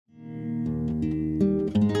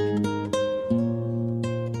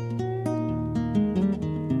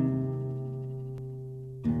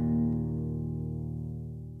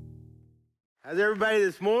everybody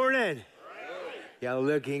this morning? Y'all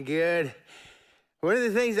looking good? One of the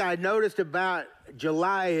things I noticed about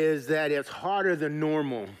July is that it's hotter than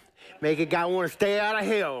normal. Make a guy want to stay out of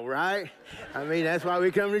hell, right? I mean, that's why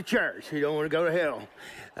we come to church. You don't want to go to hell.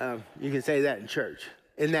 You can say that in church,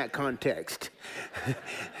 in that context.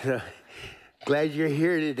 So, glad you're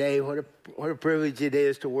here today. What a privilege it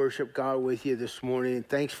is to worship God with you this morning. And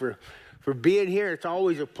thanks for being here. It's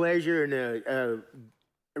always a pleasure and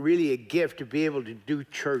really a gift to be able to do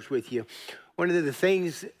church with you. One of the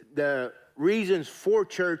things, the reasons for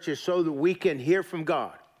church is so that we can hear from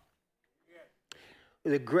God.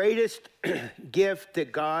 The greatest gift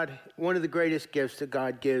that one of the greatest gifts that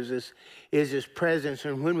God gives us is His presence.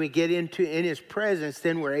 And when we get in His presence,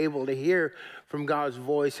 then we're able to hear from God's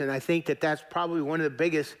voice. And I think that that's probably one of the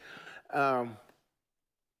biggest,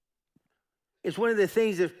 it's one of the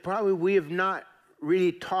things that probably we have not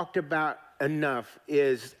really talked about enough,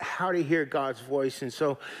 is how to hear God's voice. And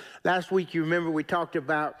so last week, you remember we talked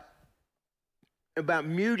about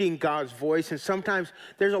muting God's voice, and sometimes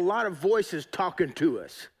there's a lot of voices talking to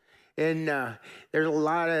us, and there's a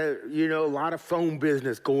lot of phone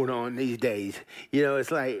business going on these days. You know,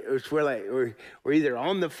 we're either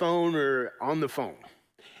on the phone or on the phone,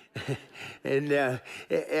 and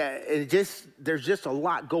there's just a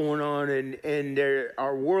lot going on, and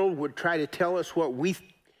our world would try to tell us what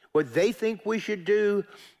they think we should do.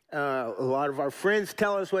 A lot of our friends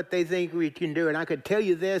tell us what they think we can do, and I could tell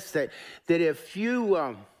you this, that if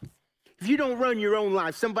you don't run your own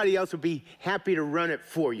life, somebody else will be happy to run it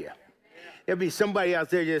for you. There'll be somebody out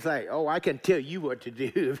there just like, oh, I can tell you what to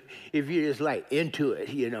do if you're just like into it,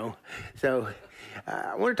 you know. So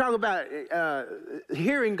I want to talk about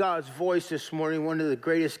hearing God's voice this morning. One of the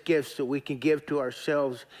greatest gifts that we can give to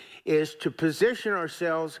ourselves is to position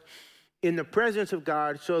ourselves in the presence of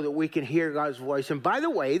God so that we can hear God's voice. And by the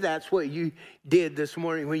way, that's what you did this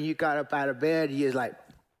morning when you got up out of bed. You was like,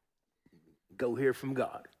 go hear from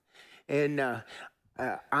God. And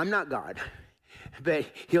I'm not God, but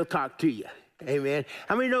He'll talk to you. Amen.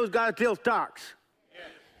 How many knows God still talks?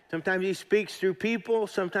 Sometimes He speaks through people.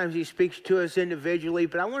 Sometimes He speaks to us individually.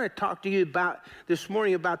 But I want to talk to you this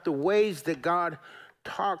morning about the ways that God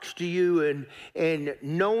talks to you, and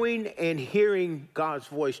knowing and hearing God's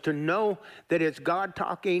voice, to know that it's God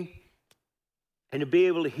talking and to be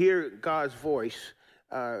able to hear God's voice.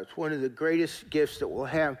 It's one of the greatest gifts that we'll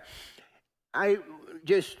have. I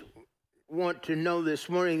just want to know this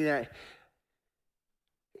morning that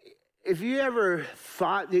if you ever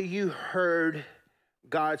thought that you heard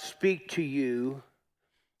God speak to you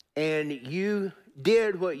and you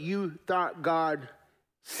did what you thought God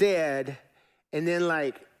said, and then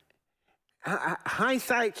like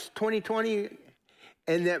hindsight's 20/20,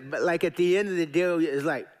 and that, but like at the end of the deal, it's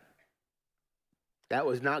like that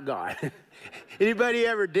was not God. Anybody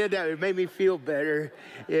ever did that? It made me feel better.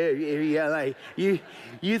 Yeah, like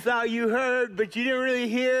you thought you heard, but you didn't really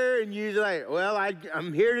hear, and you're like, well,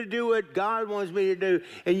 I'm here to do what God wants me to do.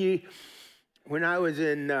 And when I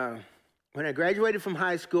graduated from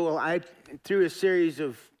high school, through a series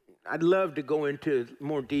of, I'd love to go into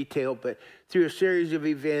more detail, but through a series of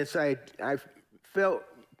events, I felt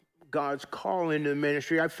God's call into the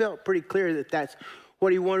ministry. I felt pretty clear that that's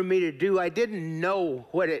what He wanted me to do. I didn't know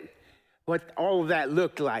what all of that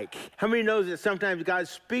looked like. How many knows that sometimes God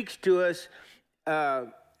speaks to us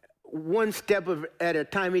one step at a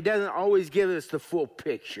time? He doesn't always give us the full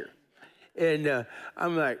picture. And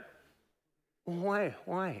I'm like, why?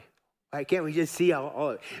 Why can't we just see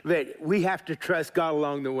all? But we have to trust God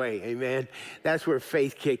along the way, amen? That's where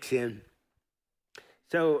faith kicks in.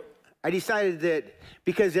 So I decided that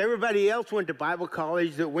because everybody else went to Bible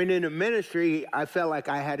college that went into ministry, I felt like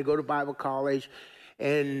I had to go to Bible college.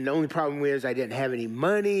 And the only problem was I didn't have any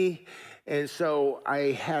money. And so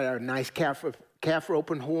I had a nice calf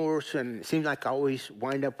roping horse, and it seemed like I always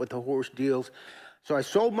wind up with the horse deals. So I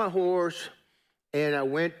sold my horse, and I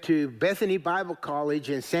went to Bethany Bible College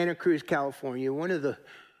in Santa Cruz, California, one of the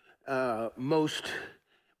most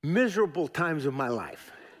miserable times of my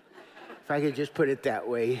life, if I could just put it that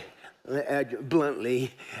way,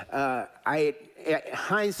 bluntly.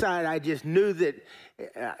 Hindsight, I just knew that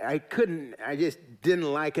I just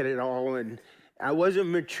didn't like it at all, and I wasn't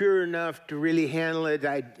mature enough to really handle it.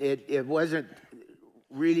 It wasn't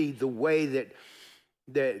really the way that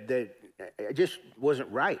it just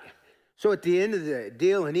wasn't right. So at the end of the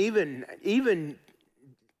deal, and even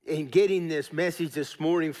in getting this message this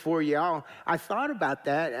morning for y'all, I thought about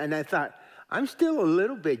that, and I thought, I'm still a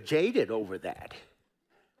little bit jaded over that.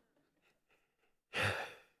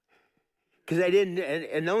 Because I didn't,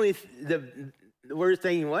 and only the worst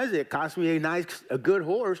thing was it cost me a good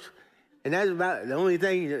horse, And that's about the only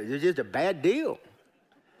thing. It's just a bad deal.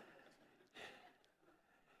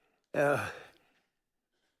 Then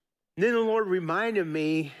the Lord reminded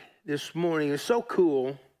me this morning, it's so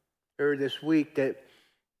cool, or this week, that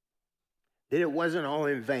it wasn't all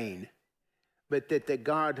in vain, but that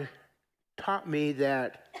God taught me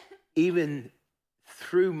that even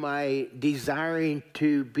through my desiring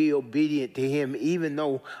to be obedient to him, even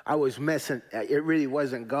though I was messing, it really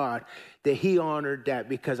wasn't God, that he honored that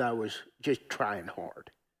because I was just trying hard.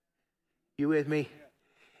 You with me?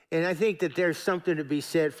 And I think that there's something to be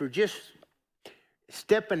said for just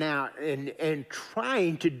stepping out and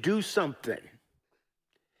trying to do something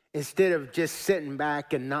instead of just sitting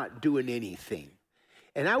back and not doing anything.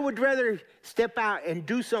 And I would rather step out and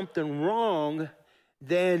do something wrong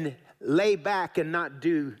than lay back and not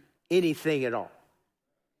do anything at all.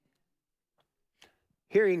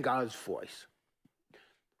 Hearing God's voice.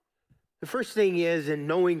 The first thing is, in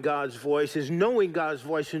knowing God's voice, is knowing God's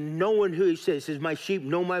voice and knowing who he says. He says, my sheep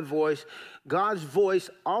know my voice. God's voice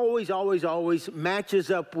always, always, always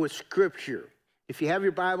matches up with Scripture. If you have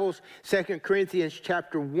your Bibles, 2 Corinthians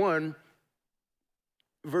chapter 1,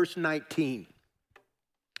 verse 19.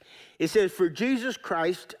 It says, for Jesus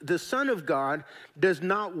Christ, the Son of God, does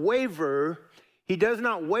not waver. He does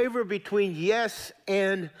not waver between yes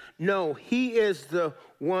and no. He is the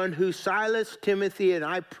one who Silas, Timothy, and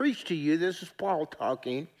I preach to you. This is Paul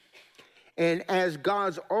talking. And as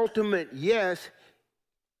God's ultimate yes,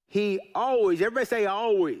 he always, everybody say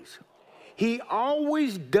always. He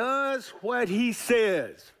always does what he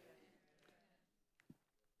says.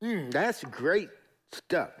 That's great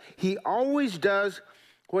stuff. He always does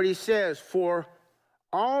what he says. For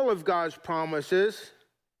all of God's promises,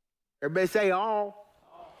 everybody say all.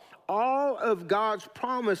 All of God's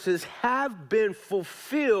promises have been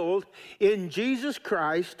fulfilled in Jesus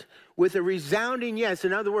Christ with a resounding yes.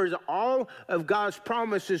 In other words, all of God's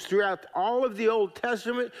promises throughout all of the Old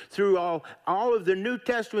Testament, through all of the New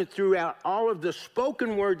Testament, throughout all of the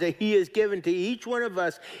spoken word that he has given to each one of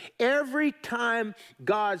us, every time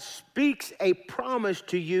God speaks a promise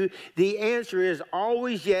to you, the answer is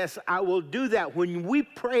always yes, I will do that. When we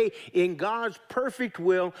pray in God's perfect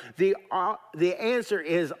will, the answer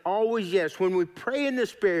is always yes. When we pray in the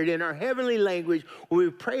Spirit, in our heavenly language, when we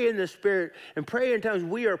pray in the Spirit and pray in tongues,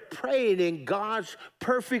 we are praying in God's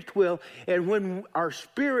perfect will. And when our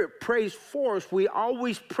spirit prays for us, we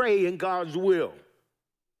always pray in God's will.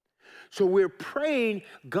 So we're praying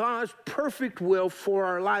God's perfect will for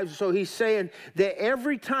our lives. So he's saying that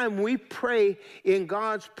every time we pray in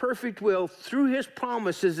God's perfect will through his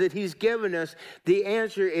promises that he's given us, the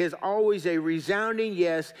answer is always a resounding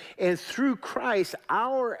yes. And through Christ,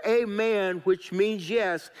 our amen, which means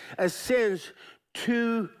yes, ascends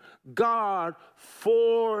to God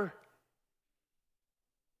for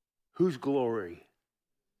whose glory?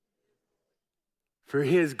 For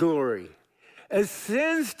his glory.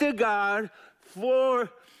 Ascends to God for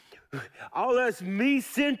all us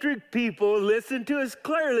me-centric people, listen to us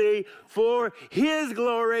clearly, for his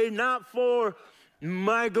glory, not for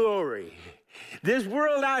my glory. This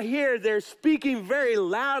world out here, they're speaking very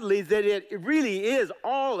loudly that it really is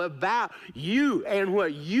all about you and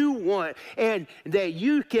what you want, and that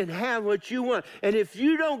you can have what you want. And if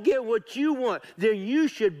you don't get what you want, then you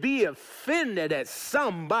should be offended at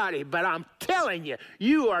somebody. But I'm telling you,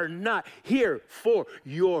 you are not here for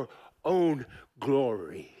your own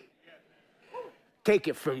glory. Take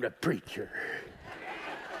it from the preacher.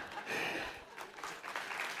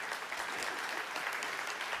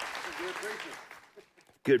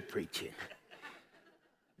 Good preaching.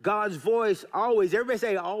 God's voice always, everybody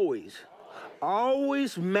say always.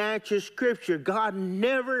 Always matches Scripture. God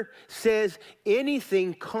never says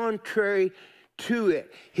anything contrary to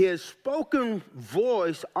it. His spoken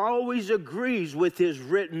voice always agrees with his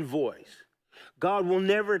written voice. God will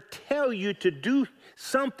never tell you to do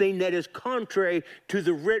something that is contrary to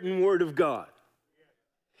the written word of God.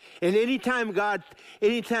 And anytime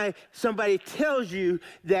somebody tells you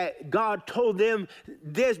that God told them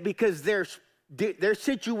this because their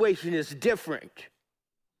situation is different,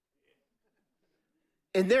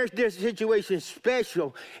 and their situation is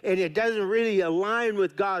special, and it doesn't really align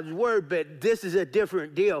with God's word, but this is a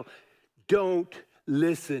different deal, don't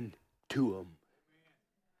listen to them.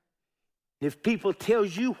 If people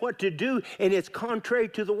tells you what to do and it's contrary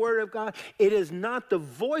to the word of God, it is not the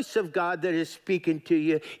voice of God that is speaking to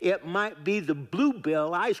you. It might be the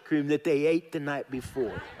Bluebell ice cream that they ate the night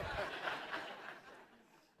before.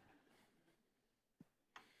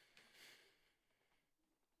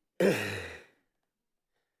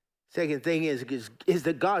 Second thing is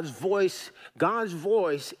that God's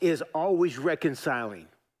voice is always reconciling.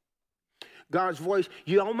 God's voice.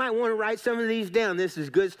 You all might want to write some of these down. This is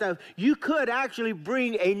good stuff. You could actually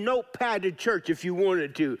bring a notepad to church if you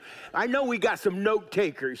wanted to. I know we got some note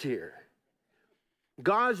takers here.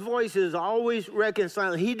 God's voice is always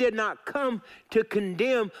reconciling. He did not come to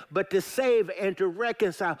condemn, but to save and to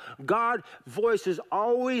reconcile. God's voice is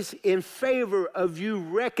always in favor of you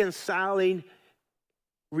reconciling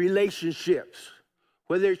relationships.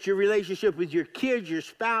 Whether it's your relationship with your kids, your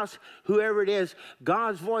spouse, whoever it is,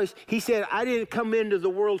 God's voice, he said, I didn't come into the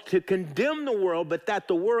world to condemn the world, but that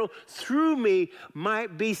the world through me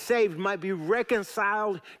might be saved, might be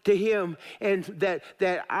reconciled to him, and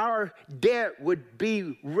that our debt would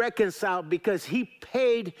be reconciled because he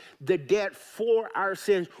paid the debt for our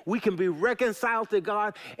sins. We can be reconciled to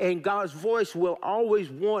God, and God's voice will always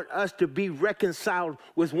want us to be reconciled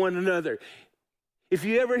with one another. If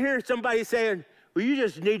you ever hear somebody saying, well, you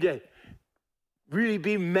just need to really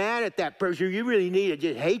be mad at that person. You really need to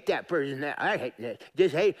just hate that person. I hate that.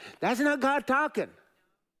 Just hate. That's not God talking.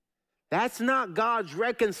 That's not God's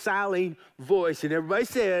reconciling voice. And everybody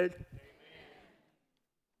said, amen.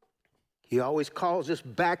 He always calls us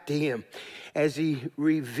back to him as he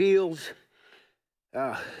reveals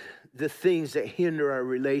the things that hinder our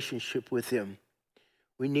relationship with him.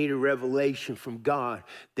 We need a revelation from God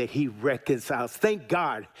that he reconciles. Thank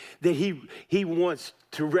God that he wants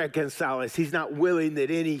to reconcile us. He's not willing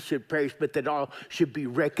that any should perish, but that all should be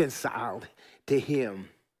reconciled to him.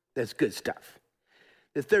 That's good stuff.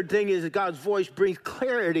 The third thing is that God's voice brings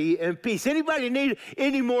clarity and peace. Anybody need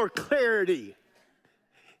any more clarity?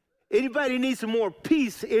 Anybody need some more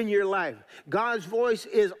peace in your life? God's voice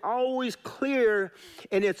is always clear,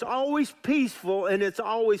 and it's always peaceful, and it's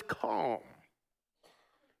always calm.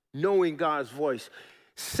 Knowing God's voice.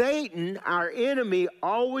 Satan, our enemy,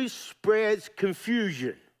 always spreads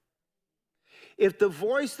confusion. If the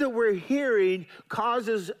voice that we're hearing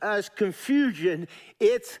causes us confusion,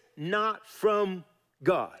 it's not from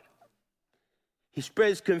God. He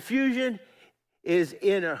spreads confusion, is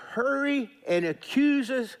in a hurry, and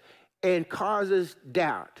accuses and causes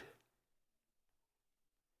doubt.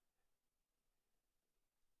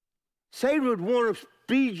 Satan would want to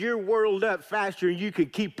speed your world up faster than you can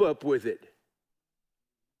keep up with it.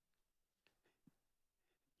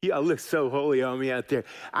 Y'all look so holy on me out there.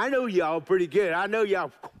 I know y'all pretty good. I know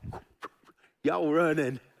y'all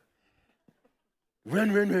running. Run.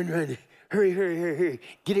 Hurry.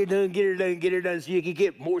 Get it done so you can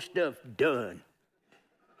get more stuff done.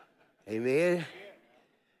 Amen.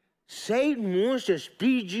 Satan wants to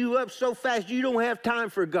speed you up so fast you don't have time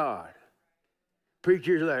for God.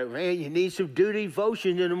 Preacher's like, man, you need some duty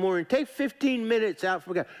devotion in the morning. Take 15 minutes out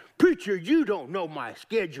for God. Preacher, you don't know my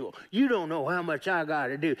schedule. You don't know how much I got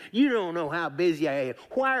to do. You don't know how busy I am.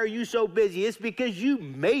 Why are you so busy? It's because you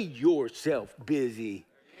made yourself busy.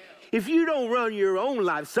 If you don't run your own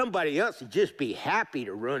life, somebody else would just be happy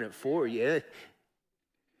to run it for you.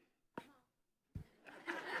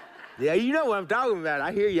 Yeah, you know what I'm talking about.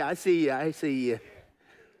 I hear you. I see you.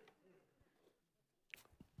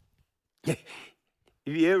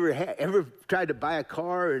 Have you ever tried to buy a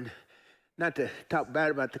car, and not to talk bad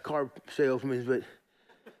about the car salesmen, but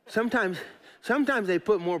sometimes they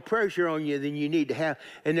put more pressure on you than you need to have,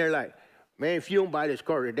 and they're like, man, if you don't buy this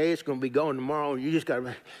car today, it's going to be gone tomorrow, and you just got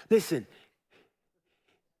to, listen,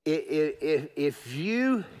 if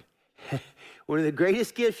you, one of the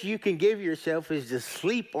greatest gifts you can give yourself is to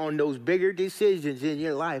sleep on those bigger decisions in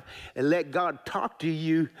your life and let God talk to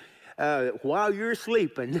you while you're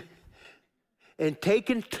sleeping. And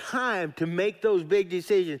taking time to make those big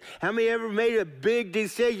decisions. How many ever made a big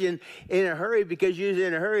decision in a hurry because you was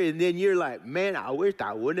in a hurry, and then you're like, man, I wish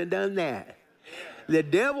I wouldn't have done that. The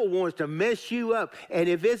devil wants to mess you up. And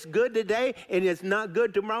if it's good today and it's not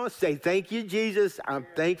good tomorrow, say, thank you, Jesus. I'm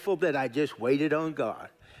thankful that I just waited on God.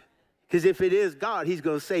 Because if it is God, he's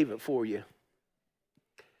going to save it for you.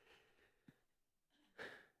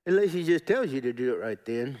 Unless he just tells you to do it right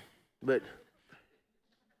then. But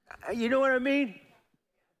you know what I mean?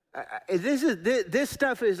 This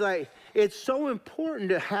stuff is like, it's so important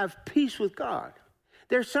to have peace with God.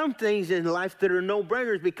 There's some things in life that are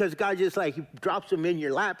no-brainers because God just like, he drops them in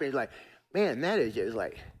your lap and he's like, man, that is just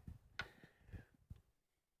like.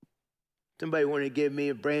 Somebody wanted to give me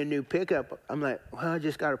a brand new pickup. I'm like, well, I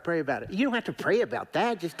just got to pray about it. You don't have to pray about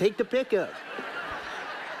that. Just take the pickup.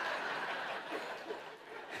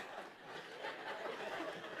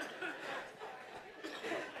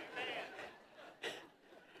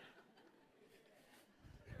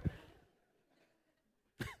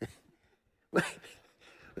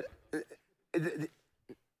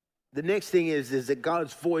 The next thing is that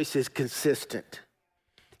God's voice is consistent.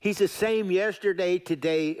 He's the same yesterday,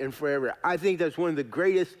 today, and forever. I think that's one of the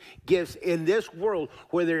greatest gifts in this world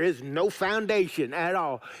where there is no foundation at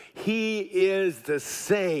all. He is the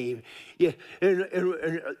same. Yeah,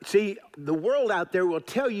 and see, the world out there will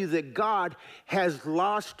tell you that God has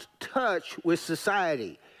lost touch with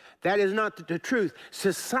society. That is not the truth.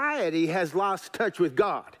 Society has lost touch with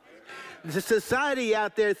God. The society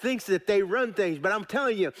out there thinks that they run things, but I'm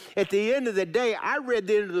telling you, at the end of the day, I read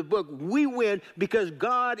the end of the book, we win because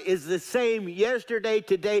God is the same yesterday,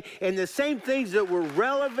 today, and the same things that were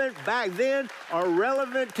relevant back then are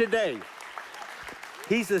relevant today.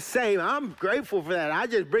 He's the same. I'm grateful for that. I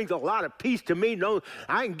just brings a lot of peace to me. No,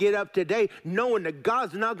 I can get up today knowing that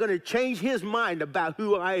God's not going to change his mind about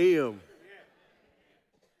who I am.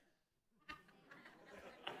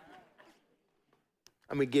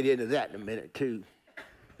 I'm going to get into that in a minute, too.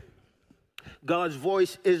 God's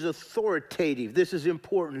voice is authoritative. This is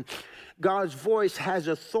important. God's voice has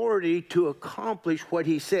authority to accomplish what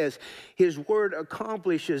he says. His word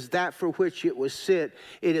accomplishes that for which it was sent.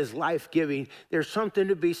 It is life-giving. There's something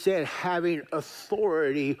to be said having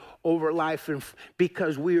authority over life. And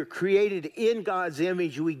because we are created in God's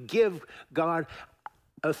image, we give God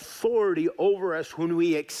authority over us when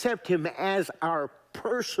we accept him as our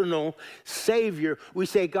personal Savior. We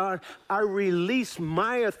say, God, I release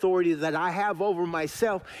my authority that I have over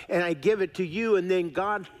myself and I give it to you. And then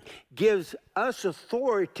God gives us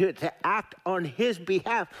authority to act on his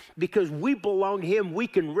behalf because we belong to him. We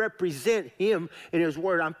can represent him in his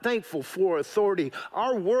word. I'm thankful for authority.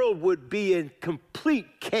 Our world would be in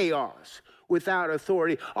complete chaos without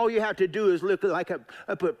authority. All you have to do is look like up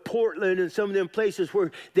at Portland and some of them places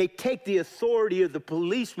where they take the authority of the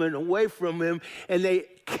policeman away from him and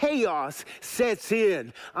chaos sets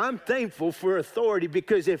in. I'm thankful for authority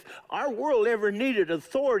because if our world ever needed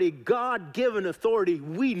authority, God-given authority,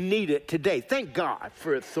 we need it today. Thank God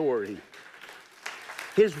for authority.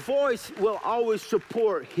 His voice will always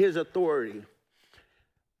support his authority.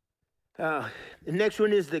 The next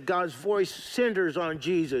one is that God's voice centers on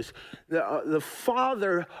Jesus. The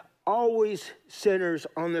Father always centers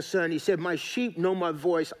on the Son. He said, my sheep know my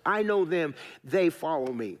voice. I know them. They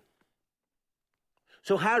follow me.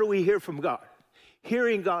 So how do we hear from God?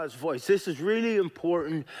 Hearing God's voice. This is really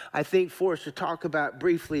important, I think, for us to talk about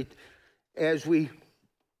briefly as we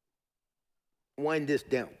wind this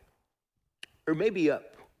down. Or maybe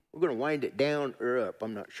up. We're going to wind it down or up.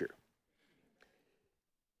 I'm not sure.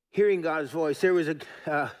 Hearing God's voice. There was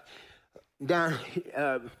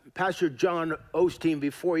Pastor John Osteen,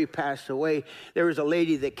 before he passed away, there was a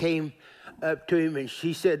lady that came up to him and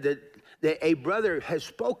she said that a brother had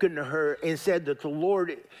spoken to her and said that the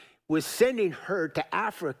Lord was sending her to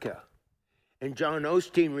Africa. And John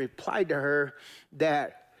Osteen replied to her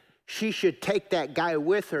that she should take that guy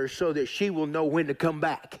with her so that she will know when to come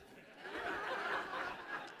back.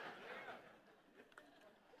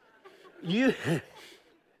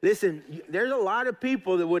 Listen, there's a lot of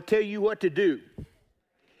people that will tell you what to do,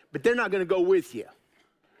 but they're not going to go with you.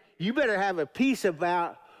 You better have a peace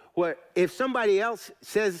about if somebody else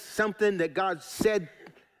says something that God said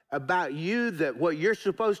about you, that what you're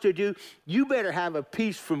supposed to do, you better have a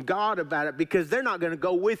peace from God about it because they're not going to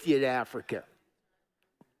go with you to Africa.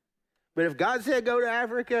 But if God said go to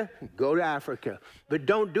Africa, go to Africa. But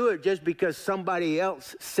don't do it just because somebody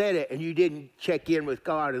else said it and you didn't check in with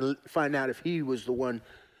God and find out if he was the one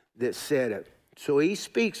that said it. So he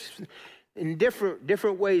speaks in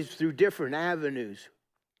different ways through different avenues.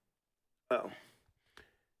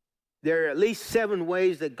 There are at least 7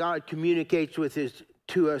 ways that God communicates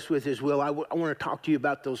to us with his will. I want to talk to you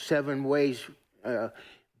about those 7 ways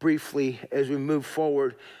briefly as we move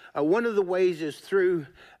forward. One of the ways is through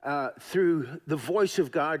the voice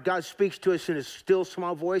of God. God speaks to us in a still,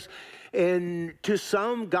 small voice. And to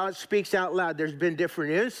some, God speaks out loud. There's been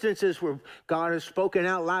different instances where God has spoken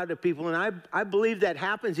out loud to people. And I believe that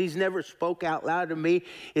happens. He's never spoke out loud to me.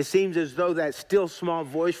 It seems as though that still, small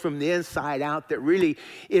voice from the inside out that really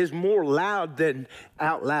is more loud than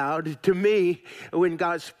out loud to me when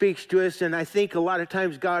God speaks to us. And I think a lot of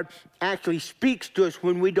times God actually speaks to us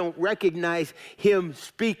when we don't recognize him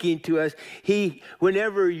speaking to us.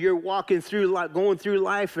 Whenever you're walking through, going through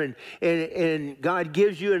life and God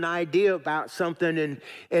gives you an idea about something and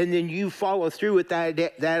then you follow through with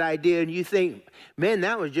that idea and you think, man,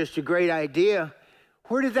 that was just a great idea.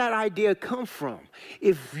 Where did that idea come from?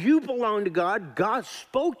 If you belong to God, God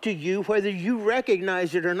spoke to you whether you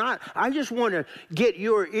recognize it or not. I just want to get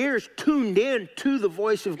your ears tuned in to the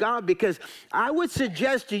voice of God because I would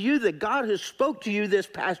suggest to you that God has spoke to you this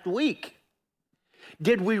past week.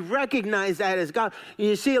 Did we recognize that as God?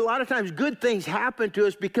 You see, a lot of times good things happen to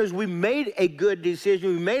us because we made a good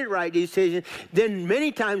decision, we made a right decision. Then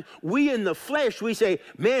many times we in the flesh, we say,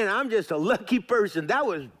 man, I'm just a lucky person. I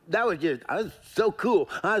was so cool.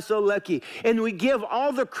 I was so lucky. And we give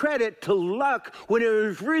all the credit to luck when it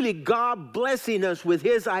was really God blessing us with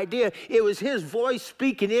his idea. It was his voice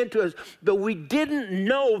speaking into us, but we didn't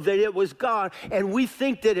know that it was God, and we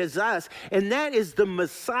think that it's us. And that is the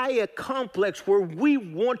Messiah complex, where we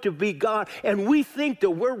want to be God, and we think that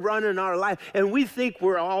we're running our life, and we think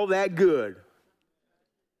we're all that good.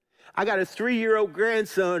 I got a 3-year-old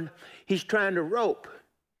grandson. He's trying to rope.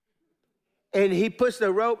 And he puts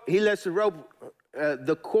the rope, he lets the rope,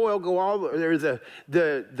 the coil go all, or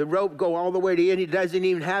the rope go all the way to the end. He doesn't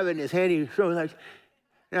even have it in his hand. He's so like,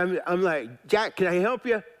 and I'm like, Jack, can I help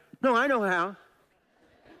you? No, I know how.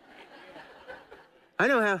 I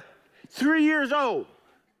know how. 3 years old.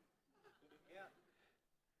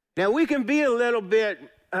 Now, we can be a little bit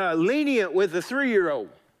lenient with a 3-year-old.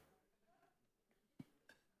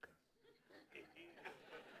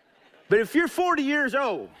 But if you're 40 years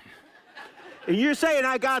old, and you're saying,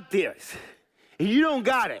 I got this, and you don't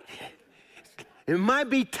got it, it might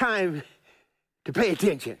be time to pay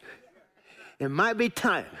attention. It might be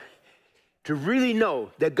time to really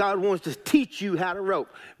know that God wants to teach you how to rope.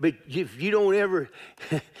 But if you don't ever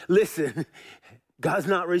listen, God's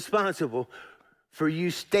not responsible for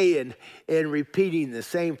you staying and repeating the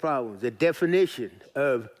same problems. The definition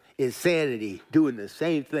of insanity, doing the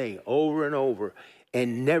same thing over and over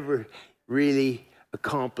and never really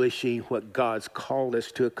accomplishing what God's called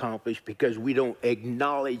us to accomplish because we don't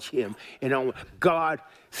acknowledge him. And God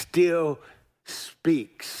still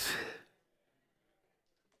speaks.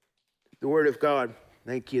 The Word of God,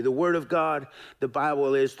 thank you. The Word of God, the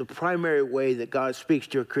Bible, is the primary way that God speaks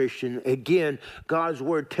to a Christian. Again, God's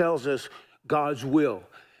Word tells us God's will.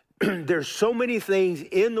 There's so many things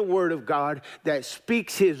in the Word of God that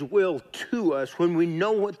speaks his will to us when we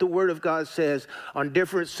know what the Word of God says on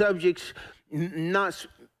different subjects,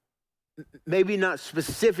 maybe not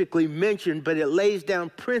specifically mentioned, but it lays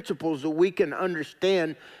down principles that we can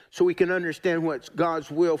understand so we can understand what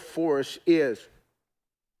God's will for us is.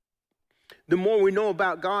 The more we know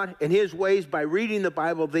about God and his ways by reading the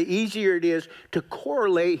Bible, the easier it is to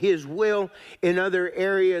correlate his will in other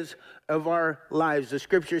areas of our lives. The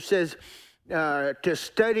scripture says to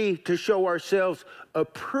study to show ourselves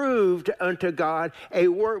approved unto God, a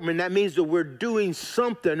workman. That means that we're doing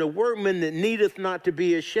something, a workman that needeth not to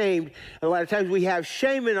be ashamed. A lot of times we have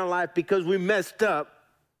shame in our life because we messed up.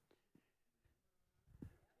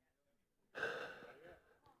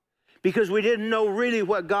 Because we didn't know really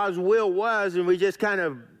what God's will was, and we just kind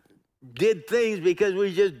of did things because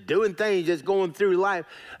we just doing things, just going through life.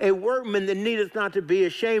 A workman that needeth not to be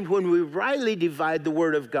ashamed. When we rightly divide the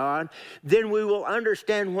word of God, then we will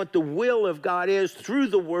understand what the will of God is through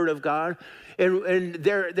the word of God. And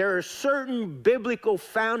there are certain biblical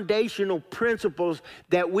foundational principles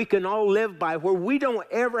that we can all live by, where we don't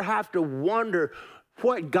ever have to wonder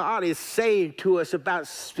what God is saying to us about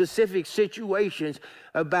specific situations,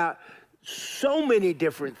 about so many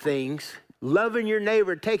different things. Loving your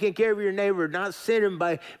neighbor, taking care of your neighbor, not sinning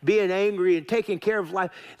by being angry and taking care of life.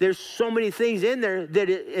 There's so many things in there that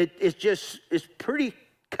it's pretty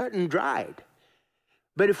cut and dried.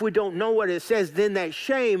 But if we don't know what it says, then that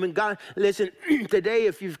shame, and God, listen, today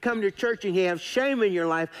if you've come to church and you have shame in your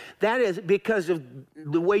life, that is because of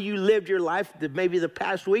the way you lived your life, maybe the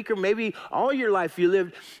past week or maybe all your life you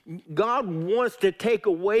lived. God wants to take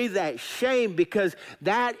away that shame because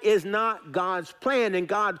that is not God's plan. And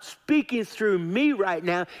God's speaking through me right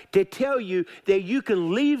now to tell you that you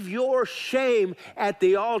can leave your shame at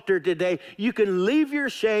the altar today. You can leave your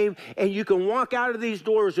shame and you can walk out of these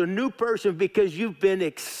doors a new person because you've been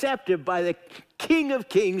accepted by the King of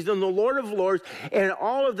Kings and the Lord of Lords, and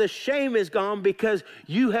all of the shame is gone because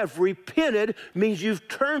you have repented. Means you've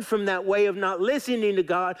turned from that way of not listening to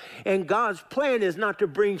God, and God's plan is not to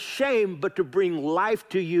bring shame but to bring life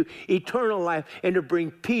to you, eternal life, and to bring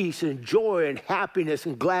peace and joy and happiness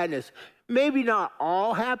and gladness. Maybe not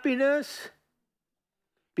all happiness,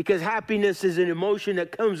 because happiness is an emotion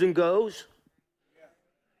that comes and goes.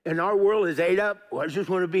 And our world is ate up. Well, I just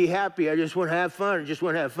want to be happy. I just want to have fun. I just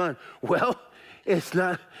want to have fun. Well, it's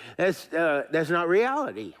not. That's not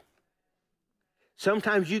reality.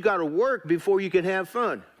 Sometimes you got to work before you can have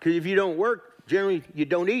fun. Because if you don't work, generally you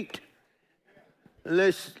don't eat.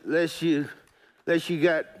 Unless you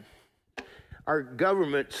got our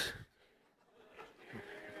governments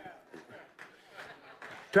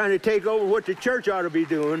trying to take over what the church ought to be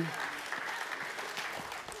doing.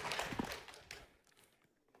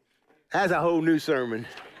 That's a whole new sermon.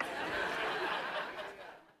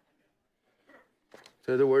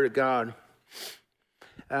 So the Word of God.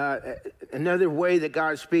 Another way that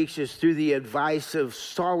God speaks is through the advice of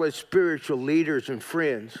solid spiritual leaders and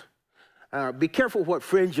friends. Be careful what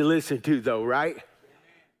friends you listen to, though, right?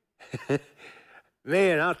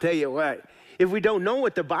 Man, I'll tell you what. If we don't know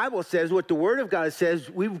what the Bible says, what the Word of God says,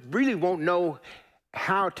 we really won't know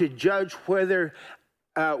how to judge whether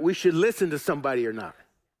we should listen to somebody or not.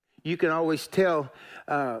 You can always tell.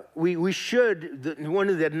 We should. One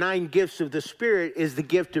of the 9 gifts of the Spirit is the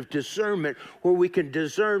gift of discernment, where we can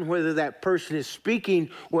discern whether that person is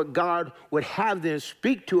speaking what God would have them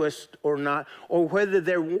speak to us or not, or whether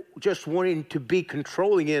they're just wanting to be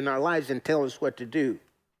controlling in our lives and tell us what to do.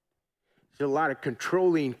 There's a lot of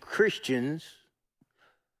controlling Christians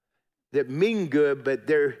that mean good, but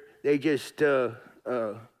they just oh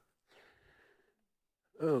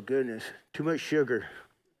goodness, too much sugar.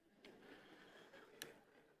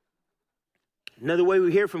 Another way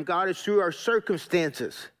we hear from God is through our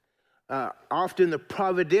circumstances. Often the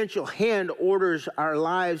providential hand orders our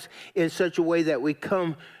lives in such a way that we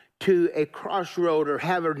come to a crossroad or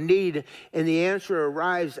have a need, and the answer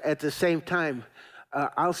arrives at the same time.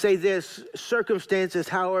 I'll say this, circumstances,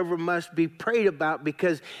 however, must be prayed about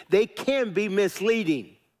because they can be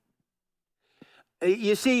misleading.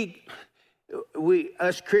 You see,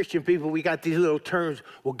 us Christian people, we got these little terms.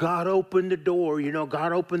 Well, God opened the door,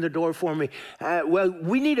 God opened the door for me. Well,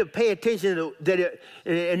 we need to pay attention to that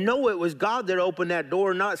and know it was God that opened that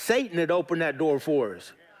door, not Satan that opened that door for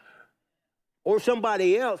us. Or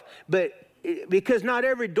somebody else. But because not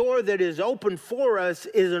every door that is open for us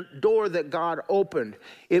is a door that God opened.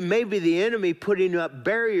 It may be the enemy putting up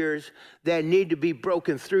barriers that need to be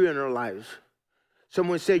broken through in our lives.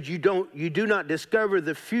 Someone said, you do not discover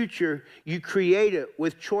the future, you create it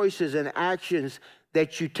with choices and actions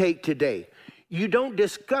that you take today. You don't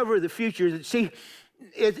discover the future. See,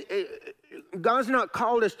 God's not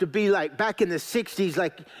called us to be like back in the 60s,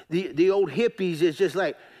 like the old hippies. It's just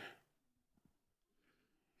like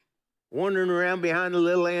wandering around behind the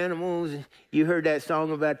little animals. You heard that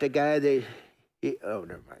song about the guy that, oh,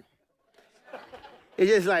 never mind. It's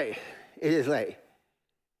just like,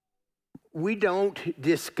 we don't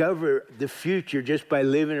discover the future just by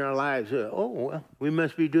living our lives. Oh, well, we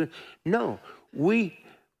must be doing. No, we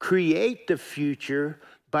create the future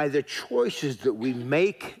by the choices that we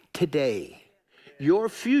make today. Your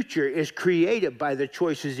future is created by the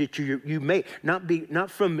choices that you make,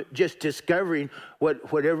 not from just discovering what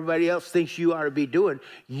everybody else thinks you ought to be doing.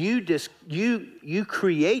 You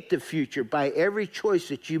create the future by every choice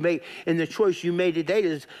that you make, and the choice you made today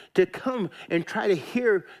is to come and try to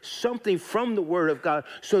hear something from the Word of God,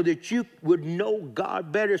 so that you would know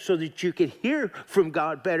God better, so that you could hear from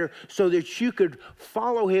God better, so that you could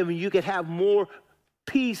follow Him and you could have more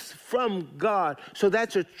peace from God. So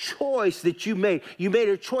that's a choice that you made. You made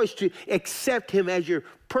a choice to accept Him as your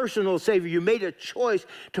personal Savior. You made a choice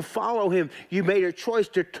to follow Him. You made a choice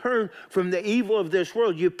to turn from the evil of this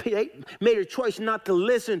world. You made a choice not to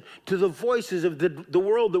listen to the voices of the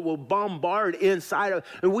world that will bombard inside of.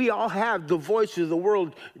 And we all have the voices of the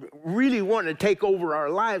world really wanting to take over our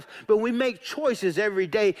lives. But we make choices every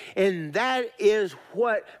day, and that is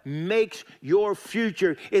what makes your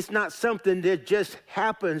future. It's not something that just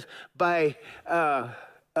happens by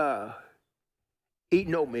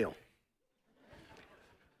eating oatmeal.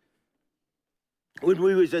 When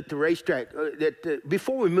we was at the racetrack,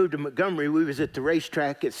 before we moved to Montgomery, we was at the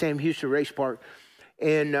racetrack at Sam Houston Race Park,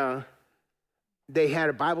 and they had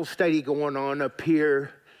a Bible study going on up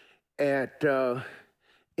here at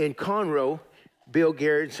in Conroe. Bill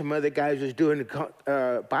Garrett and some other guys was doing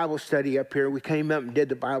a Bible study up here. We came up and did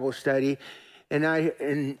the Bible study, and I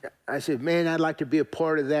said, man, I'd like to be a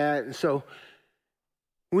part of that. And so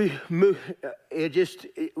we moved.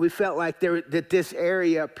 We felt like that this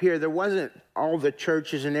area up here, there wasn't all the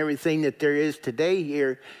churches and everything that there is today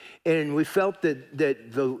here, and we felt that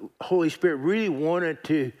the Holy Spirit really wanted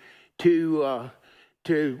to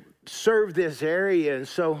serve this area, and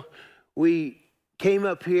so we came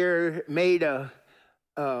up here, made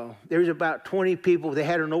there was about 20 people. They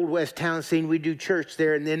had an Old West Town scene. We do church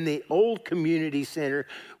there. And then the old community center,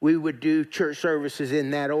 we would do church services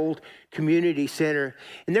in that old community center.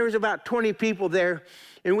 And there was about 20 people there.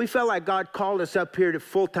 And we felt like God called us up here to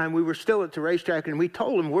full-time. We were still at the racetrack, and we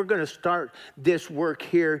told him we're going to start this work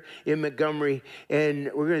here in Montgomery,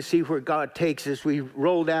 and we're going to see where God takes us. We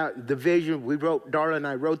rolled out the vision. Darla and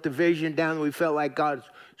I wrote the vision down. We felt like God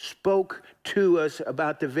spoke to us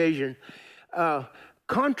about the vision.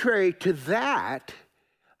 Contrary to that,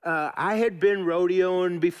 I had been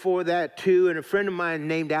rodeoing before that too, and a friend of mine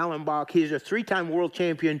named Alan Bach, he's a 3-time world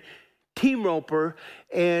champion team roper,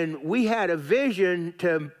 and we had a vision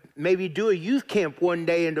to maybe do a youth camp one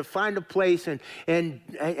day and to find a place and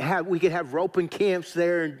we could have roping camps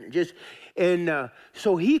there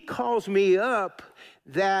so he calls me up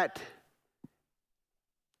that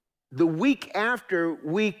the week after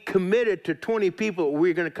we committed to 20 people, we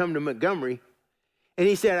were going to come to Montgomery. And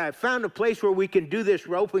he said, I found a place where we can do this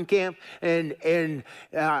roping camp, and I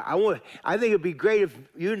think it'd be great if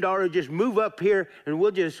you and Dara just move up here and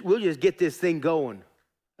we'll just get this thing going.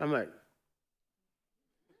 I'm like,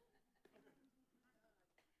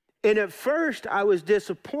 and at first I was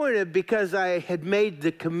disappointed because I had made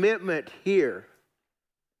the commitment here.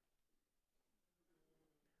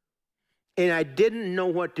 And I didn't know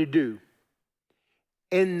what to do.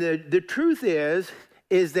 And the truth is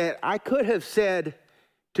that I could have said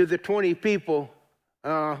to the 20 people,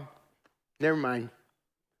 never mind,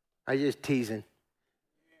 I just teasing.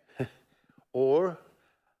 Or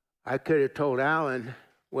I could have told Alan,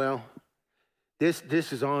 well, this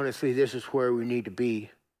is honestly, this is where we need to be.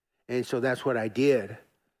 And so that's what I did.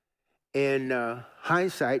 And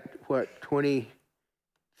hindsight,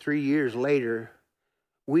 23 years later,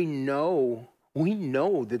 we know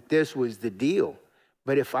that this was the deal.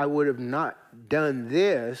 But if I would have not done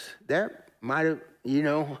this, that might have,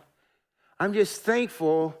 I'm just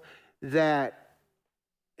thankful that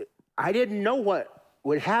I didn't know what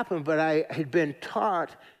would happen, but I had been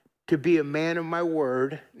taught to be a man of my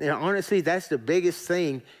word. And honestly, that's the biggest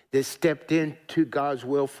thing that stepped into God's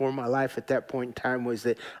will for my life at that point in time, was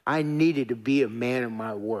that I needed to be a man of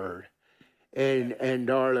my word. And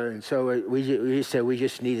Darla, and so we said we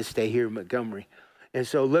just need to stay here in Montgomery. And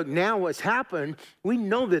so look, now what's happened, we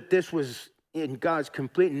know that this was in God's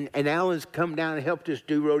complete, and Alan's come down and helped us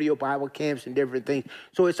do rodeo Bible camps and different things.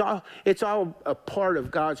 So it's all a part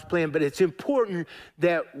of God's plan, but it's important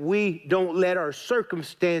that we don't let our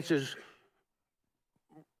circumstances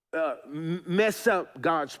mess up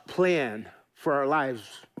God's plan for our lives.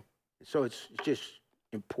 So it's just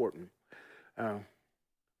important.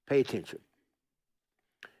 Pay attention.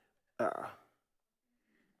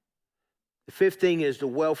 The fifth thing is the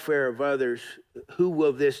welfare of others. Who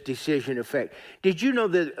will this decision affect? Did you know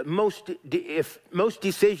that if most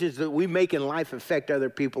decisions that we make in life affect other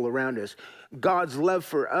people around us, God's love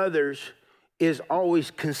for others is always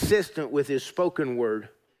consistent with his spoken word.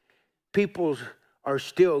 People are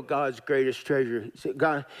still God's greatest treasure.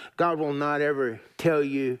 God will not ever tell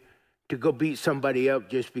you to go beat somebody up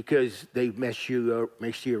just because they mess you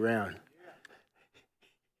around.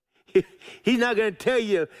 He's not going to tell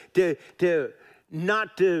you to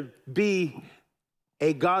not to be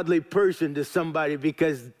a godly person to somebody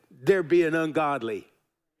because they're being ungodly.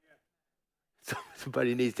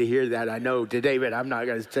 Somebody needs to hear that. I know today, but I'm not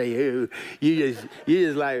going to say who. You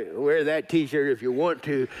just like wear that T-shirt if you want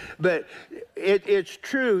to. But it's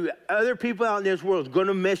true. Other people out in this world are going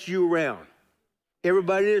to mess you around.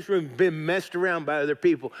 Everybody in this room has been messed around by other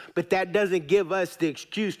people, but that doesn't give us the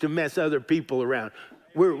excuse to mess other people around.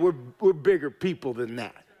 We're bigger people than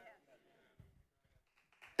that.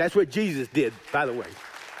 That's what Jesus did, by the way.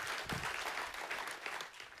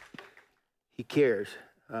 He cares.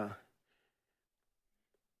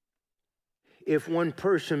 If one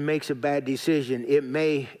person makes a bad decision, it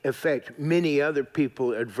may affect many other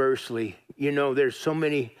people adversely. There's so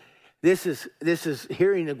many. This is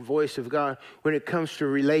hearing the voice of God when it comes to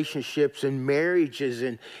relationships and marriages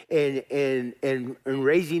and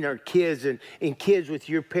raising our kids and kids with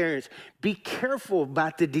your parents. Be careful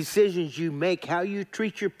about the decisions you make, how you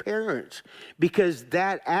treat your parents, because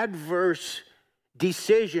that adverse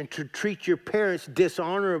decision to treat your parents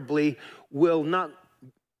dishonorably will not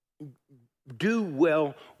do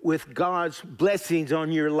well with God's blessings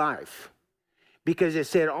on your life. Because it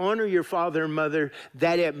said, honor your father and mother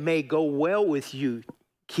that it may go well with you,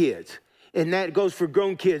 kids. And that goes for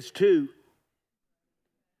grown kids too.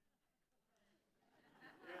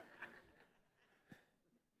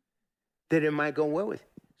 That it might go well with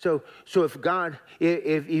you. So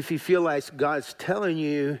if you feel like God's telling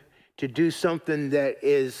you to do something that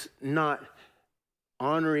is not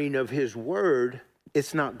honoring of his word,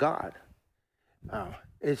 it's not God.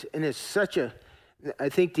 It's such a... I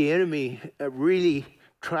think the enemy really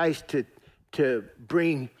tries to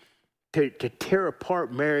tear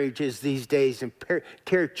apart marriages these days and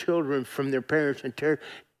tear children from their parents and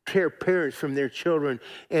tear parents from their children.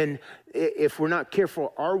 And if we're not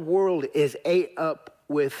careful, our world is ate up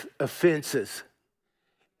with offenses.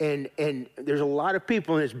 And there's a lot of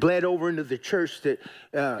people, and it's bled over into the church that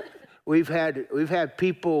we've had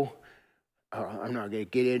people I'm not going to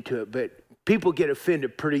get into it, but people get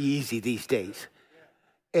offended pretty easy these days.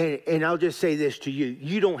 And I'll just say this to you.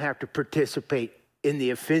 You don't have to participate in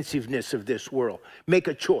the offensiveness of this world. Make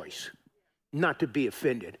a choice not to be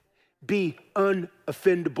offended. Be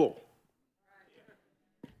unoffendable.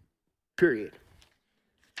 Period.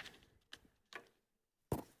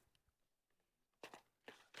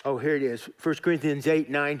 Oh, here it is. 1 Corinthians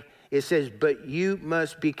 8:9. It says, but you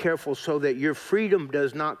must be careful so that your freedom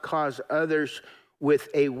does not cause others with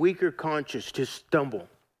a weaker conscience to stumble.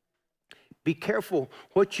 Be careful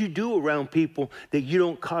what you do around people, that you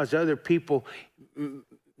don't cause other people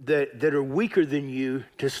that are weaker than you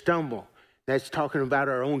to stumble. That's talking about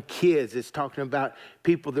our own kids. It's talking about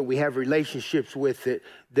people that we have relationships with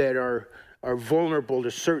that are vulnerable to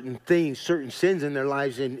certain things, certain sins in their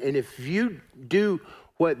lives. And if you do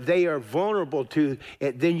what they are vulnerable to,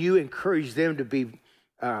 then you encourage them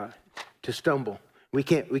to stumble. We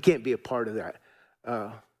can't be a part of that.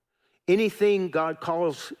 Anything God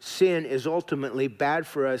calls sin is ultimately bad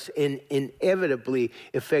for us and inevitably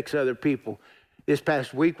affects other people. This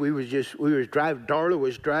past week we were driving. Darla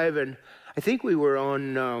was driving. I think we were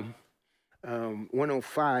on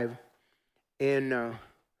 105, and I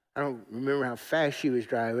don't remember how fast she was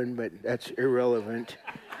driving, but that's irrelevant.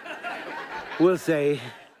 We'll say.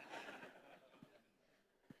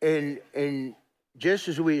 And just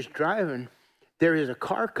as we was driving, there is a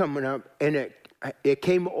car coming up, and it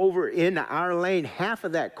came over into our lane. Half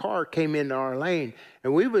of that car came into our lane,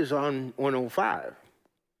 and we was on 105.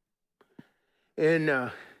 And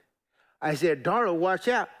I said, Darla, watch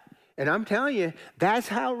out. And I'm telling you, that's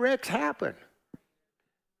how wrecks happen.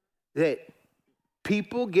 That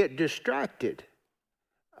people get distracted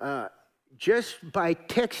just by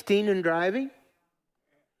texting and driving.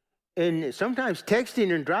 And sometimes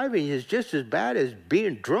texting and driving is just as bad as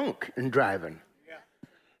being drunk and driving.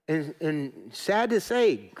 And sad to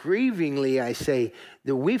say, grievingly, I say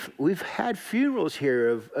that we've had funerals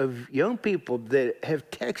here of young people that have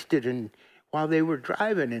texted and while they were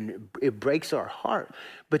driving, and it breaks our heart.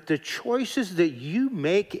 But the choices that you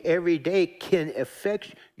make every day can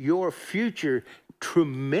affect your future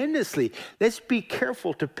tremendously. Let's be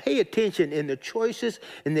careful to pay attention in the choices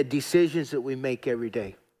and the decisions that we make every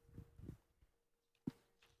day.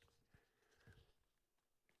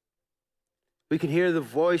 We can hear the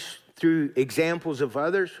voice through examples of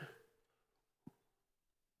others.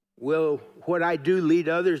 Will what I do lead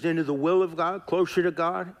others into the will of God, closer to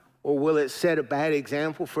God? Or will it set a bad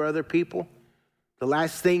example for other people? The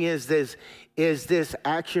last thing is this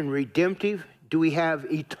action redemptive? Do we have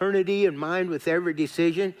eternity in mind with every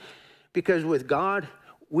decision? Because with God,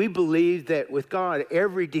 we believe that with God,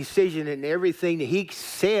 every decision and everything that he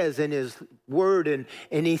says in his word and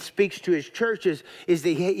he speaks to his churches is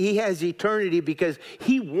that he has eternity because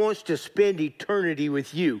he wants to spend eternity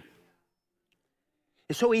with you.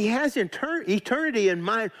 And so he has eternity in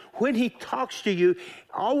mind when he talks to you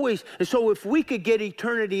always. And so if we could get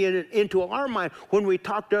eternity into our mind when we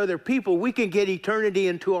talk to other people, we can get eternity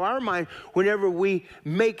into our mind whenever we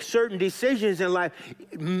make certain decisions in life.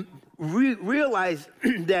 Realize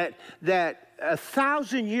that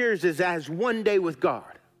 1,000 years is as one day with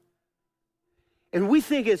God. And we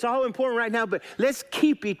think it's all important right now, but let's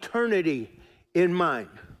keep eternity in mind.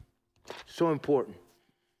 So important.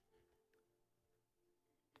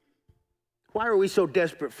 Why are we so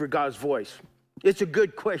desperate for God's voice? It's a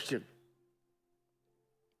good question.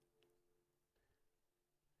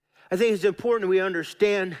 I think it's important we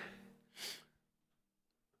understand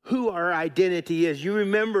who our identity is. You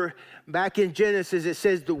remember back in Genesis, it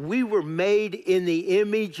says that we were made in the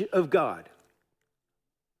image of God.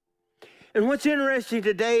 And what's interesting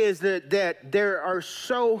today is that there are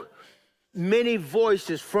so many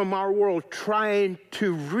voices from our world trying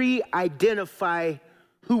to re-identify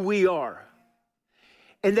who we are.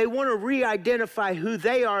 And they want to re-identify who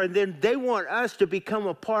they are, and then they want us to become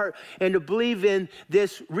a part and to believe in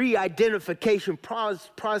this re-identification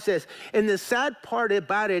process. And the sad part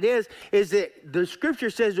about it is that the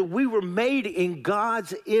scripture says that we were made in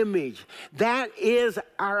God's image. That is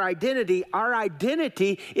our identity. Our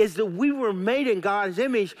identity is that we were made in God's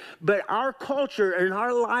image, but our culture and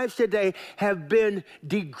our lives today have been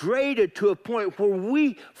degraded to a point where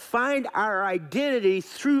we find our identity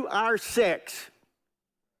through our sex.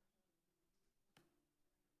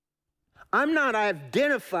 I'm not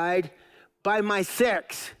identified by my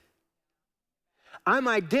sex. I'm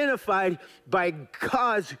identified by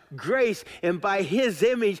God's grace and by his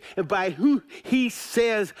image and by who he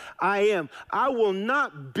says I am. I will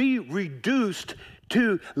not be reduced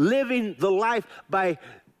to living the life by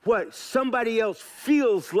what somebody else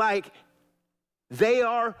feels like they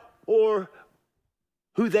are or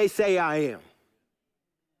who they say I am.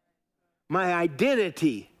 My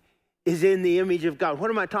identity is in the image of God. What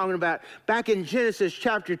am I talking about? Back in Genesis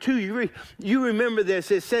chapter 2, you remember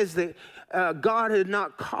this. It says that God had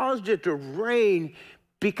not caused it to rain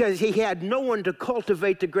because he had no one to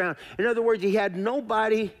cultivate the ground. In other words, he had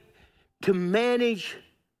nobody to manage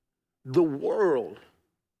the world.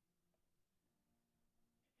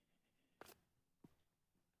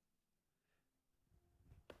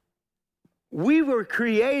 We were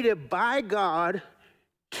created by God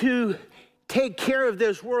to take care of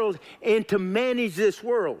this world and to manage this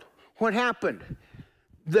world. What happened?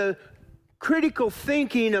 The critical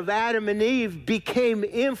thinking of Adam and Eve became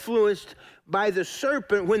influenced by the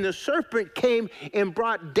serpent when the serpent came and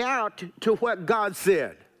brought doubt to what God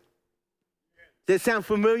said. Does that sound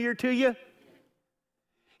familiar to you?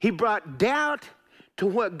 He brought doubt to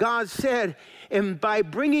what God said, and by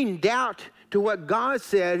bringing doubt to what God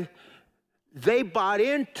said, they bought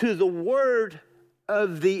into the word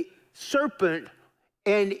of the serpent,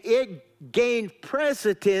 and it gained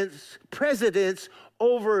precedence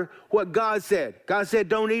over what God said. God said,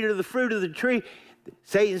 don't eat of the fruit of the tree.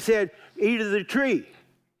 Satan said, eat of the tree.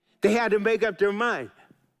 They had to make up their mind.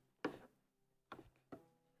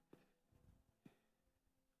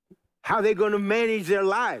 How are they going to manage their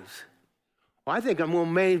lives? Well, I think I'm going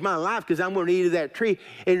to manage my life because I'm going to eat of that tree.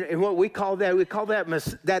 And what we call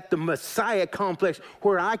that the Messiah complex,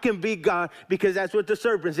 where I can be God, because that's what the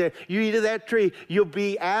serpent said. You eat of that tree, you'll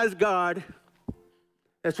be as God.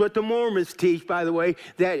 That's what the Mormons teach, by the way,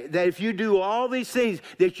 that if you do all these things,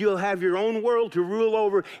 that you'll have your own world to rule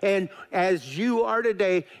over. And as you are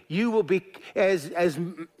today, you will be, as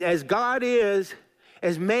God is,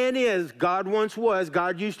 as man is, God once was.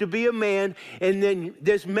 God used to be a man, and then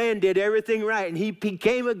this man did everything right, and he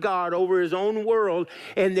became a God over his own world,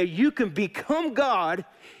 and that you can become God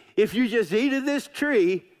if you just eat of this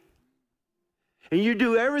tree and you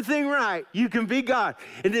do everything right. You can be God.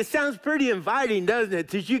 And it sounds pretty inviting, doesn't it,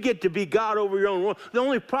 that you get to be God over your own world. The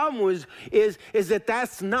only problem is that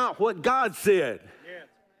that's not what God said. Yeah.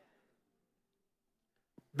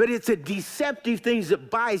 But it's a deceptive thing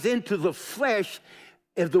that buys into the flesh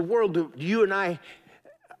of the world that you and I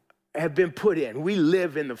have been put in. We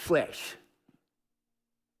live in the flesh.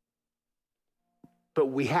 But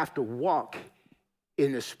we have to walk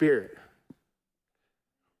in the Spirit.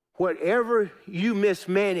 Whatever you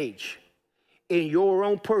mismanage in your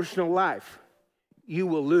own personal life, you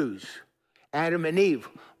will lose. Adam and Eve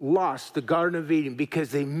lost the Garden of Eden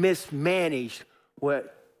because they mismanaged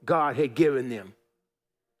what God had given them.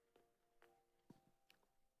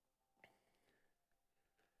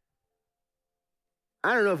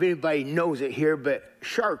 I don't know if anybody knows it here, but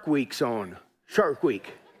Shark Week's on. Shark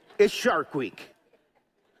Week. It's Shark Week.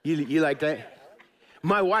 You like that?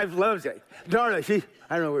 My wife loves it. Darla,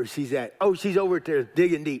 I don't know where she's at. Oh, she's over there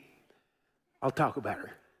digging deep. I'll talk about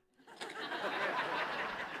her.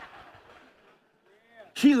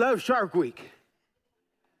 She loves Shark Week.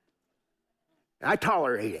 I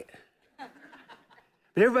tolerate it.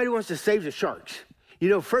 But everybody wants to save the sharks. You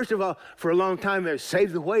know, first of all, for a long time, it was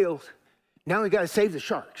save the whales. Now we got to save the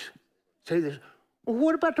sharks. Well,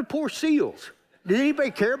 what about the poor seals? Does anybody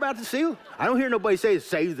care about the seals? I don't hear nobody say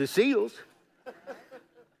save the seals.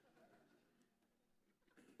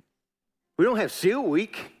 We don't have Seal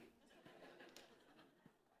Week.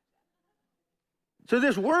 So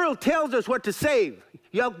this world tells us what to save.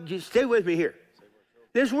 Y'all just stay with me here.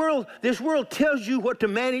 This world tells you what to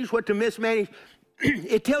manage, what to mismanage.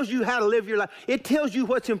 It tells you how to live your life. It tells you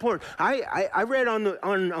what's important. I read on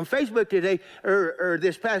Facebook today or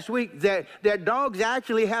this past week that dogs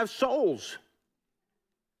actually have souls.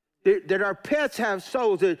 That our pets have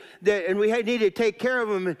souls, and we need to take care of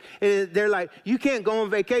them. And they're like, you can't go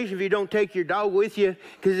on vacation if you don't take your dog with you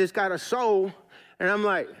because it's got a soul. And I'm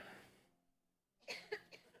like,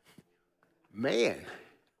 man.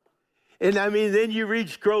 And I mean, then you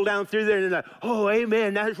scroll down through there, and they're like, oh,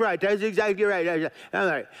 amen, that's right. That's exactly right. I'm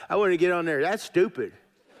like, I want to get on there. That's stupid.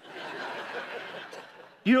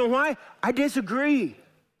 You know why? I disagree.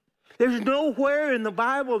 There's nowhere in the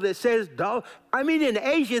Bible that says dog. I mean, in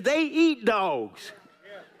Asia, they eat dogs.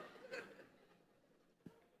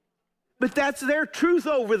 But that's their truth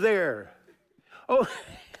over there. Oh,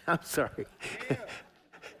 I'm sorry.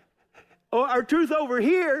 Oh, our truth over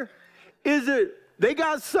here is that they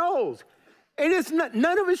got souls. And it's not,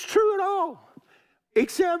 none of it's true at all.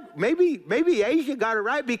 Except maybe Asia got it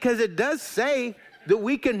right, because it does say that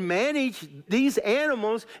we can manage these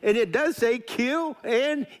animals, and it does say kill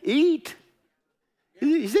and eat.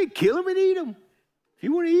 He said kill them and eat them. If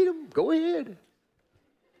you want to eat them, go ahead.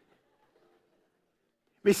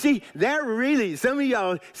 But see, that really, some of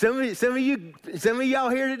y'all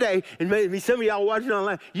here today, and maybe some of y'all watching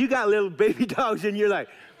online, you got little baby dogs, and you're like,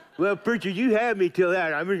 well, preacher, you had me till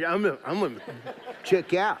that. I'm going to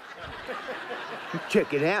check out.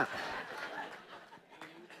 Check it out.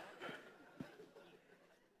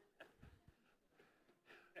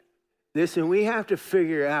 Listen, we have to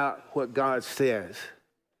figure out what God says.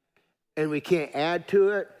 And we can't add to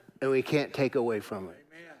it, and we can't take away from it.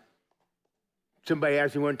 Amen. Somebody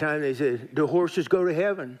asked me one time, they said, do horses go to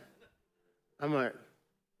heaven? I'm like,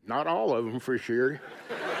 not all of them for sure.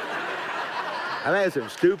 I've had some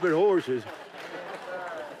stupid horses.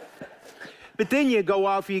 But then you go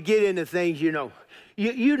off, you get into things, you know.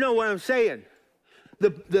 You know what I'm saying.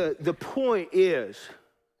 The point is,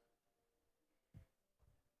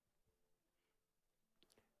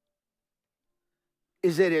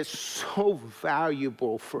 that it's so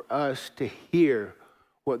valuable for us to hear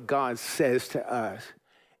what God says to us.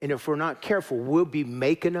 And if we're not careful, we'll be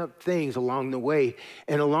making up things along the way.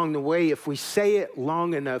 And along the way, if we say it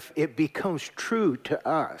long enough, it becomes true to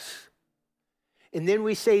us. And then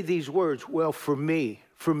we say these words, well, for me.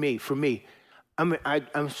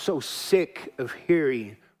 I'm so sick of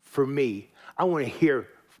hearing for me. I want to hear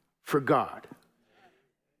for God.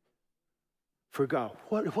 For God.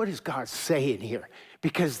 What is God saying here?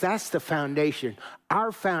 Because that's the foundation.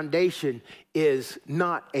 Our foundation is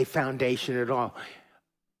not a foundation at all.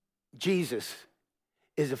 Jesus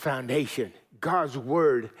is a foundation. God's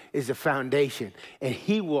word is a foundation. And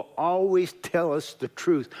he will always tell us the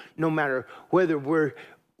truth, no matter whether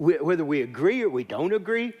we agree or we don't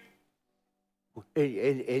agree.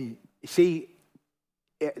 And see,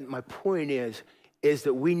 my point is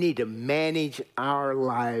that we need to manage our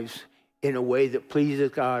lives in a way that pleases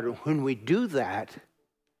God. And when we do that,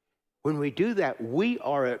 we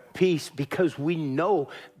are at peace because we know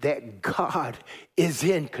that God is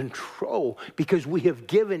in control because we have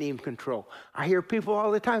given him control. I hear people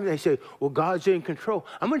all the time, they say, well, God's in control.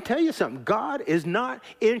 I'm going to tell you something. God is not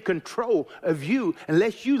in control of you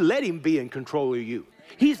unless you let him be in control of you.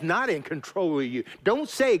 He's not in control of you. Don't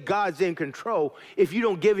say God's in control if you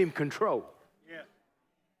don't give him control.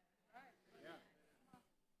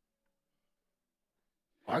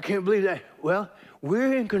 I can't believe that. Well,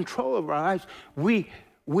 we're in control of our lives. We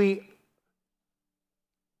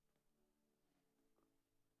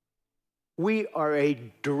are a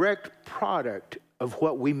direct product of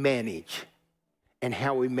what we manage and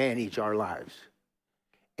how we manage our lives.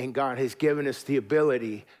 And God has given us the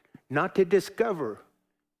ability not to discover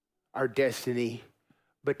our destiny,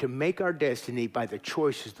 but to make our destiny by the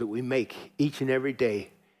choices that we make each and every day.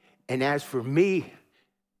 And as for me,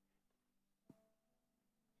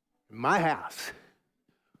 my house,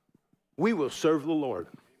 we will serve the Lord.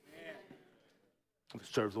 We'll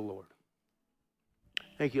serve the Lord.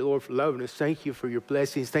 Thank you, Lord, for loving us. Thank you for your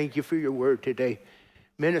blessings. Thank you for your word today.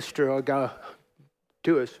 Minister, oh God,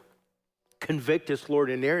 to us. Convict us, Lord,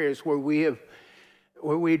 in areas where we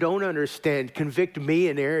don't understand. Convict me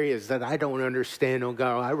in areas that I don't understand, oh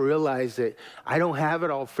God. I realize that I don't have it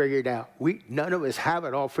all figured out. None of us have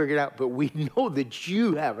it all figured out, but we know that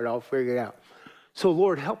you have it all figured out. So,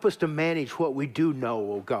 Lord, help us to manage what we do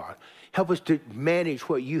know, oh God. Help us to manage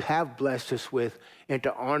what you have blessed us with and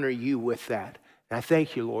to honor you with that. And I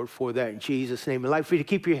thank you, Lord, for that in Jesus' name. I'd like for you to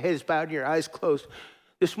keep your heads bowed and your eyes closed.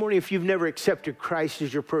 This morning, if you've never accepted Christ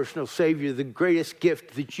as your personal Savior, the greatest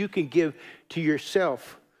gift that you can give to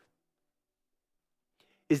yourself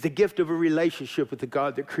is the gift of a relationship with the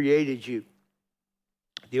God that created you.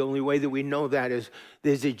 The only way that we know that is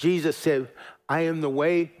that Jesus said, I am the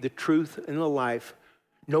way, the truth, and the life.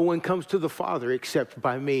 No one comes to the Father except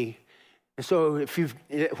by me. And so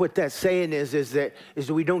what that's saying is that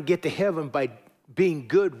we don't get to heaven by being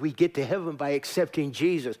good. We get to heaven by accepting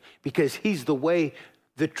Jesus because he's the way,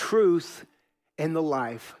 the truth, and the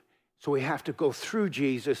life. So we have to go through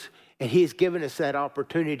Jesus, and he has given us that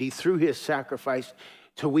opportunity through his sacrifice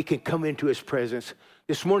so we can come into his presence.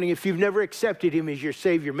 This morning, if you've never accepted him as your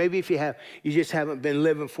Savior, maybe if you have, you just haven't been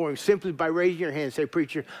living for him, simply by raising your hand, say,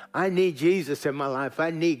 preacher, I need Jesus in my life. I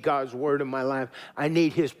need God's word in my life. I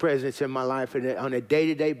need his presence in my life on a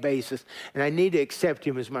day-to-day basis, and I need to accept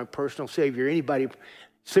him as my personal Savior. Anybody,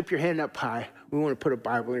 slip your hand up high. We want to put a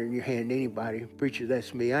Bible in your hand. Anybody, preacher,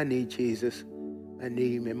 that's me. I need Jesus. I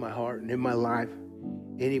need him in my heart and in my life.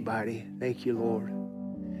 Anybody, thank you, Lord.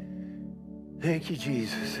 Thank you,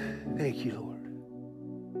 Jesus. Thank you, Lord.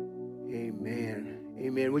 Amen.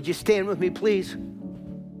 Amen. Would you stand with me, please?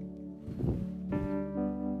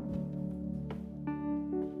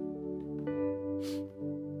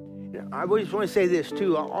 I just want to say this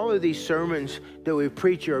too. All of these sermons that we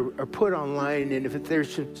preach are put online, and if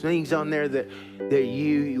there's some things on there that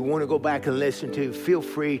you want to go back and listen to, feel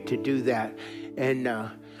free to do that. And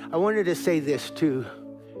I wanted to say this too.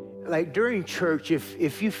 Like during church,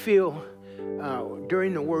 if you feel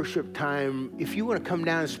during the worship time, if you want to come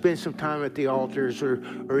down and spend some time at the altars,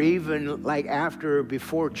 or even like after or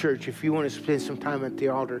before church, if you want to spend some time at the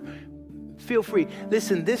altar, feel free.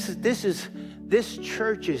 Listen, this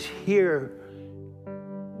church is here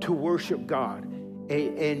to worship God,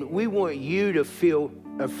 and we want you to feel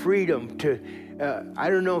a freedom to. I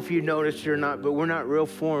don't know if you noticed or not, but we're not real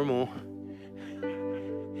formal.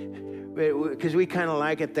 Because we kind of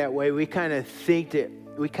like it that way. We kind of think that,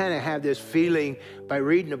 we kind of have this feeling by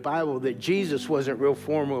reading the Bible that Jesus wasn't real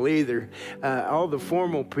formal either. All the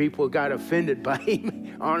formal people got offended by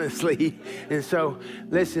him, honestly. And so,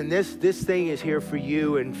 listen, this thing is here for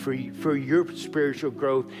you and for your spiritual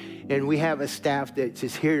growth. And we have a staff that's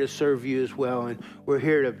just here to serve you as well. And we're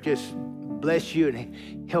here to just bless you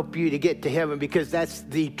and help you to get to heaven, because that's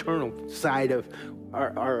the eternal side of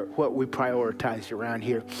our what we prioritize around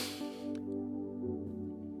here.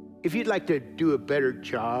 If you'd like to do a better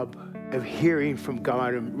job of hearing from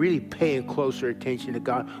God and really paying closer attention to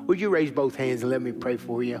God, would you raise both hands and let me pray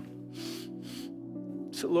for you?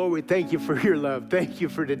 So, Lord, we thank you for your love. Thank you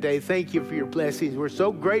for today. Thank you for your blessings. We're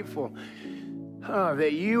so grateful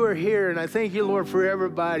that you are here. And I thank you, Lord, for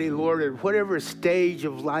everybody, Lord, at whatever stage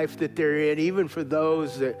of life that they're in, even for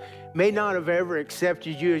those that may not have ever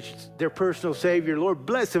accepted you as their personal Savior. Lord,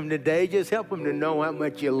 bless them today. Just help them to know how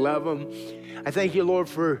much you love them. I thank you, Lord,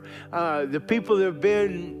 for the people that have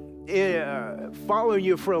been following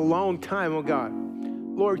you for a long time, oh God.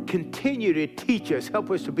 Lord, continue to teach us.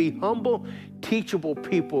 Help us to be humble, teachable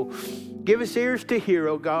people. Give us ears to hear,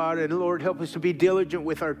 oh God, and Lord, help us to be diligent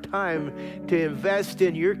with our time to invest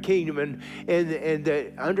in your kingdom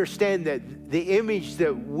and understand that the image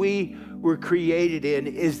that we were created in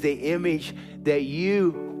is the image that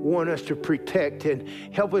you want us to protect, and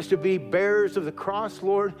help us to be bearers of the cross,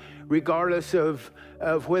 Lord, regardless of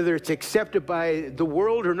whether it's accepted by the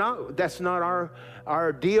world or not. That's not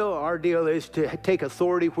our deal. Our deal is to take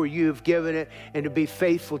authority where you have given it and to be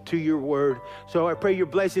faithful to your word. So I pray your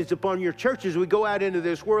blessings upon your church as we go out into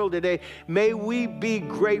this world today. May we be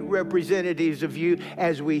great representatives of you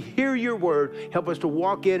as we hear your word. Help us to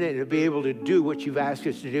walk in it and be able to do what you've asked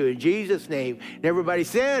us to do. In Jesus' name. And everybody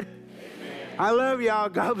said, amen. I love y'all.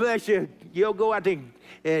 God bless you. You'll go out there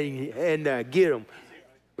and get them.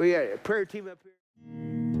 We got a prayer team up here.